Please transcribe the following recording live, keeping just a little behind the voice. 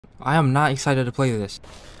I am not excited to play this.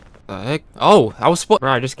 The heck? Oh, I was supposed.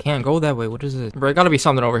 Bro, I just can't go that way. What is this? Bro, it gotta be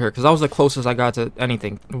something over here because that was the closest I got to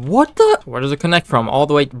anything. What the? Where does it connect from? All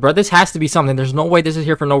the way. Bro, this has to be something. There's no way this is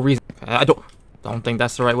here for no reason. I don't think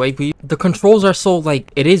that's the right way, please. The controls are so,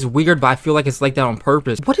 like, it is weird, but I feel like it's like that on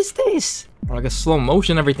purpose. What is this? Like a slow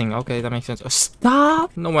motion, everything. Okay, that makes sense.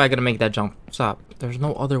 Stop! No way I gotta make that jump. Stop. There's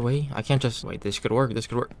no other way. I can't just... Wait, this could work. This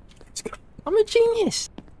could work. I'm a genius.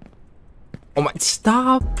 Oh my...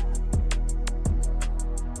 Stop.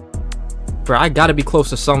 Bro, I gotta be close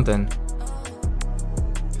to something.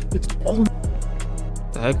 Oh.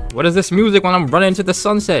 The heck? What is this music when I'm running into the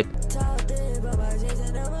sunset?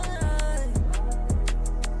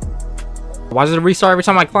 Why does it restart every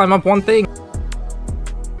time I climb up one thing?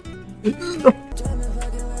 You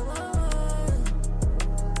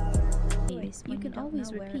can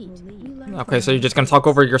always repeat. Okay, so you're just gonna talk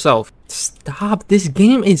over yourself. Stop! This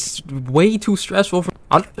game is way too stressful for.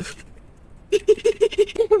 Oh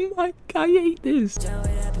my god, I hate this.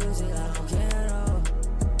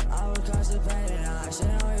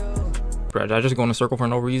 Bro, did I just go in a circle for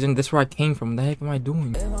no reason? This is where I came from. What the heck am I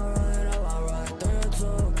doing?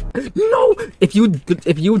 No! If you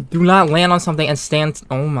do not land on something and stand,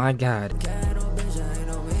 oh my god.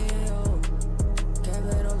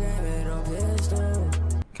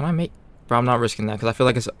 Can I make? Bro, I'm not risking that because I feel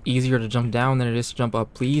like it's easier to jump down than it is to jump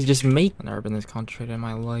up. Please just make. I've never been this concentrated in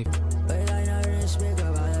my life.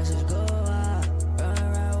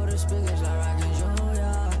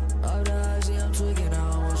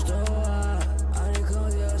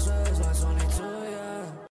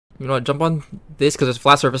 You know what, jump on this because it's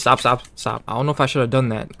flat surface. Stop, stop, stop. I don't know if I should have done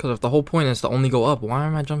that because if the whole point is to only go up, why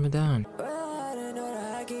am I jumping down?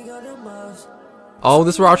 Oh,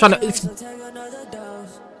 this is where I was trying to...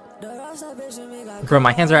 Bro,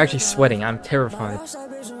 my hands are actually sweating. I'm terrified. It's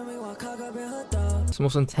the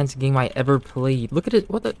most intense game I ever played. Look at it.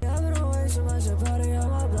 What the...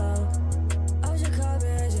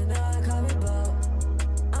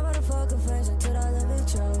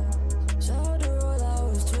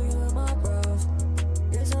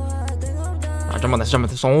 Jump on this, jump on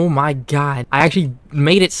this. Oh my god. I actually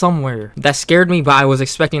made it somewhere. That scared me, but I was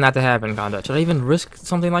expecting that to happen, kinda. Should I even risk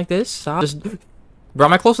something like this? Stop. Just... Bro,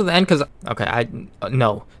 am I close to the end? Because... Okay,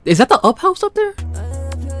 no. Is that the up house up there?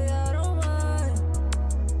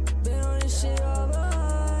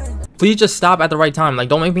 Please just stop at the right time. Like,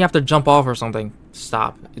 don't make me have to jump off or something.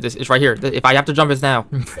 Stop. It's right here. If I have to jump, it's now.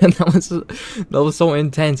 that was so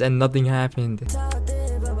intense and nothing happened.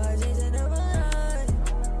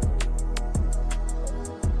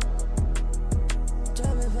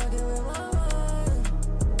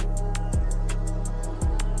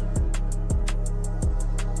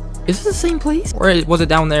 Is this the same place? Or was it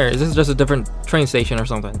down there? Is this just a different train station or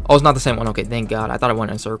something? Oh, it's not the same one. Okay, thank God. I thought I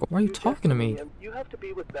went in a circle. Why are you talking to me? You have to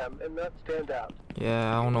be with them and not stand out.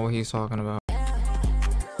 Yeah, I don't know what he's talking about.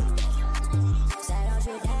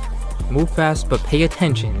 Move fast, but pay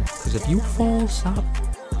attention. Because if you fall, stop.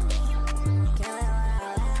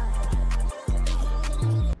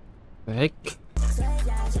 The heck?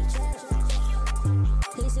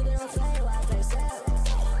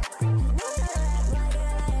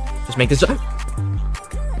 Just make this jump.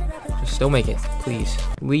 Just still make it, please.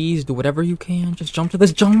 Please do whatever you can. Just jump to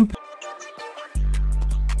this jump.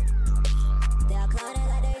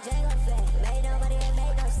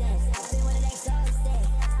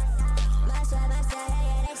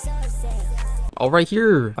 All right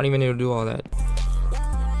here. I don't even need to do all that.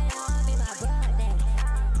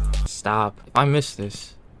 Stop. If I miss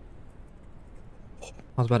this, I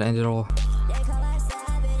was about to end it all.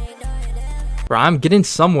 Bro, I'm getting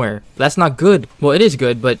somewhere. That's not good. Well, it is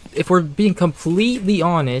good, but if we're being completely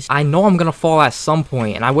honest, I know I'm gonna fall at some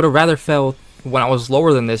point, and I would have rather fell when I was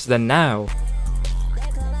lower than this than now.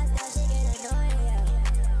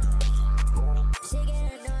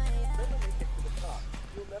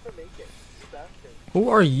 Who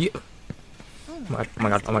are you? Oh my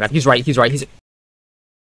god, oh my god. He's right, he's right,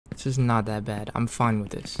 This is not that bad. I'm fine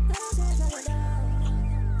with this.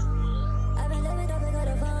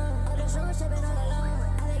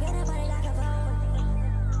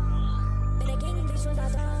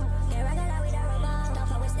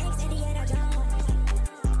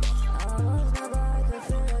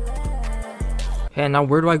 Hey, now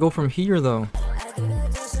where do I go from here, though?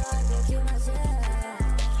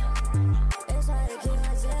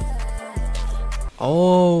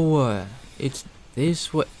 Oh, it's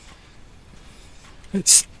this way.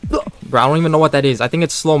 Bro, I don't even know what that is. I think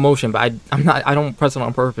it's slow motion, but I don't press it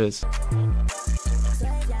on purpose.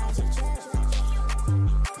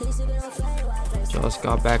 Just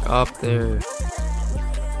got back up there.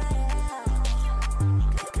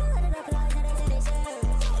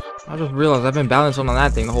 I just realized I've been balancing on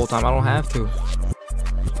that thing the whole time. I don't have to.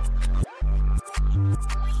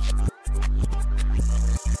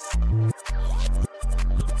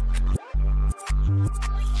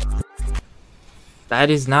 That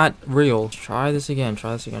is not real. Try this again.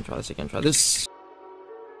 Try this again. Try this again. Try this.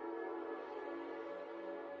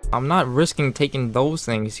 I'm not risking taking those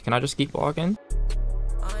things. Can I just keep walking?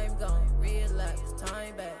 I'm gon' relax,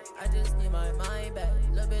 time back. I just need my mind back.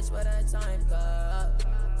 Little bitch, what that time got?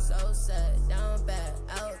 So sad, down bad,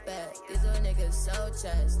 out back. These little niggas so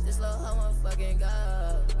chest. This little hoe I'm fucking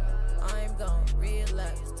got. I'm gon'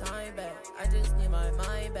 relax, time back. I just need my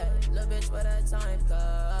mind back. Little bitch, what that time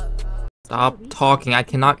got? Stop talking. I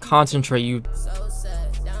cannot concentrate. You. So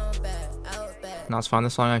sad, down bad, out back. Now, let's find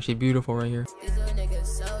this song actually beautiful right here. These little niggas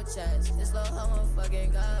so chest. This little hoe I'm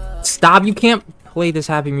fucking got. Stop. You can't play this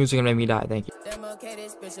happy music and make me die. Thank you. Them okay,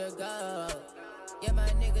 this bitch a go. Yeah, my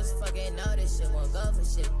niggas fucking know this shit won't go for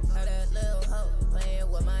shit. How that little hoe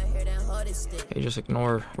playing with my hair, that hardest stick. Okay, just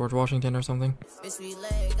ignore George Washington or something. Bitch, we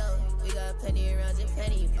let go. We got plenty around your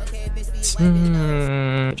penny. Okay, bitch, we wiping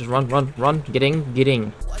it. Just run, run, run.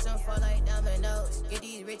 Getting. Watch them fall like dominoes. Get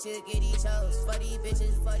these riches, get these hoes. For these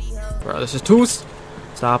bitches, for these hoes. Bro, this is too.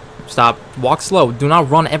 Stop. Stop. Walk slow. Do not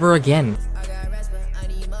run ever again. I got rats, but I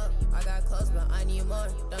need more. I got clothes, but I need more.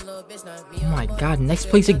 That little bitch not me. Oh my god, next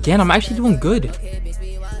place again. I'm actually doing good. Okay, bitch,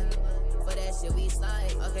 we wild. For that shit, we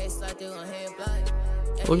slide. Okay, slide through on hand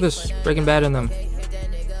block. Look at this. Breaking Bad in them. Hit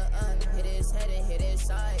that nigga up, hit his head and hit his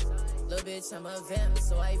side. Little bitch, I'm a vamp,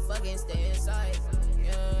 so I fucking stay inside.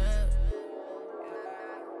 Yeah.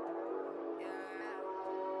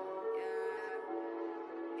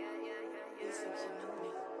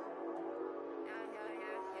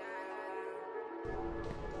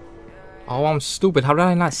 Oh, I'm stupid. How did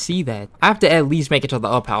I not see that? I have to at least make it to the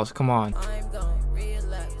up house. Come on. I'm gon'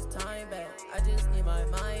 relax, time back. I just need my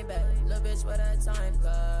mind back. Little bitch, what that time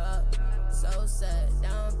got? So sad,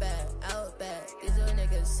 down bad, out back. These little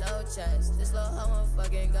niggas so chest. This little hoe I'm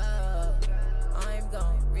fucking got. I'm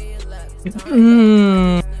gon' relax, time back.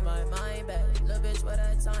 I just need my mind back. Little bitch, what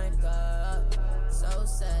that time got? So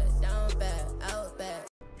sad, down bad, out back.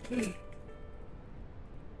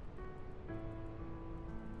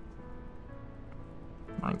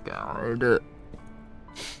 My god.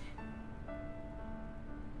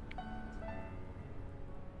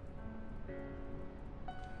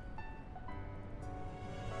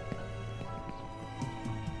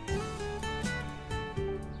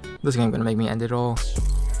 This game gonna make me end it all.